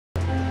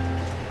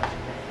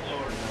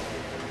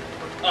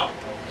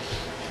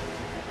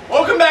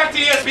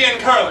back to ESPN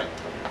Curling.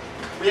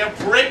 We have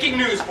breaking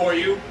news for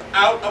you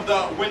out of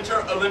the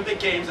Winter Olympic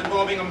Games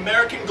involving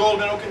American gold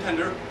medal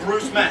contender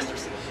Bruce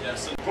Masterson.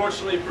 Yes,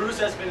 unfortunately, Bruce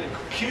has been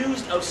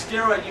accused of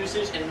steroid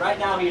usage, and right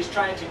now he is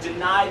trying to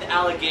deny the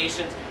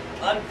allegations.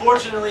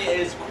 Unfortunately, it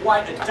is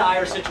quite a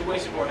dire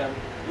situation for him.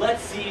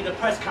 Let's see the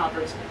press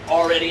conference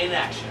already in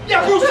action.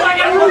 Yeah, Bruce, I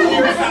got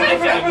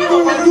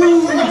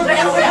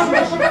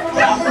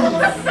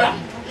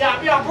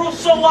Yeah, Bruce.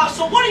 So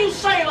what are you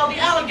saying on the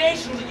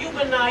allegations that you've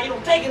been,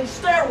 taking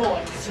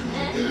steroids?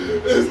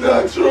 It's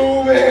not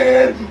true,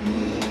 man.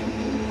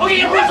 Okay,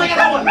 yeah, Bruce, I got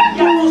that one.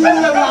 Yeah,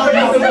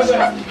 Bruce.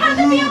 How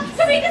to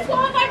be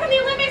disqualified from the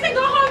Olympics and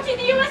go home to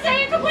the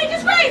USA in complete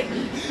disgrace.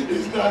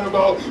 It's not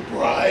about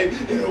pride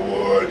and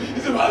award.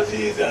 It's about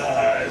Jesus.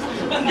 Yeah,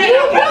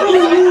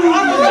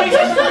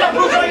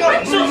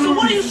 Bruce. So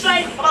what do you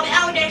say about the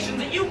allegations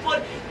that you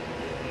put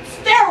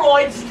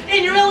steroids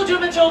in your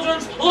illegitimate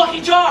children's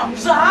Lucky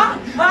Charms?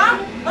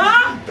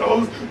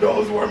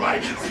 Those were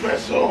my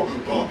special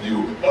bump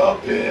you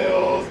up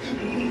pills.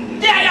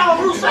 Yeah,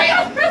 Bruce, I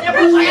got it. Yeah,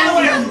 Bruce, I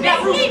got it.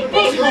 Yeah, Bruce,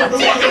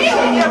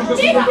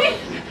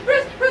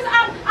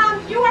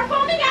 you are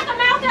foaming at the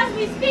mouth as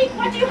we speak.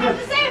 What do you have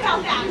to say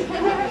about that?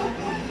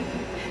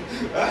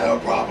 I have a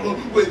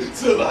problem with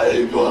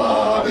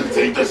saliva.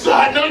 Take the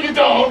shot. No, you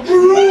don't.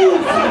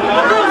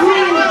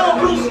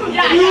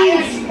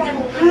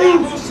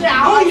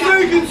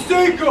 Jose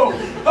Canseco,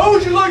 how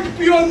would you like to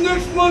be on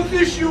next month's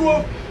issue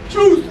of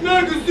Truth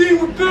Magazine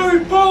with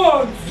Barry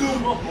Bonds?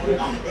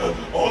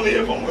 Only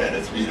if I'm wearing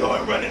a Speedo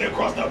and running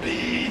across the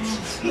beach.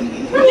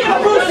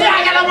 Yeah, Bruce,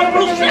 I got it.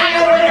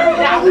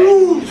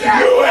 Bruce,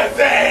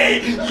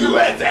 USA!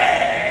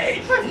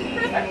 USA!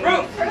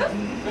 Bruce,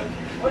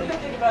 what do you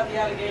think about the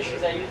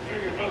allegations that you threw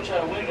your coach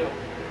out a window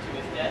to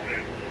his death?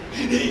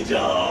 He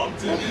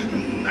jumped. I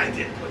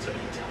didn't put him, he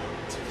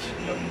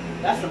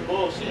jumped. That's some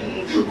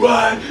bullshit.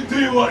 What? Do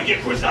you want to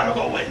get pushed out of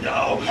a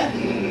window?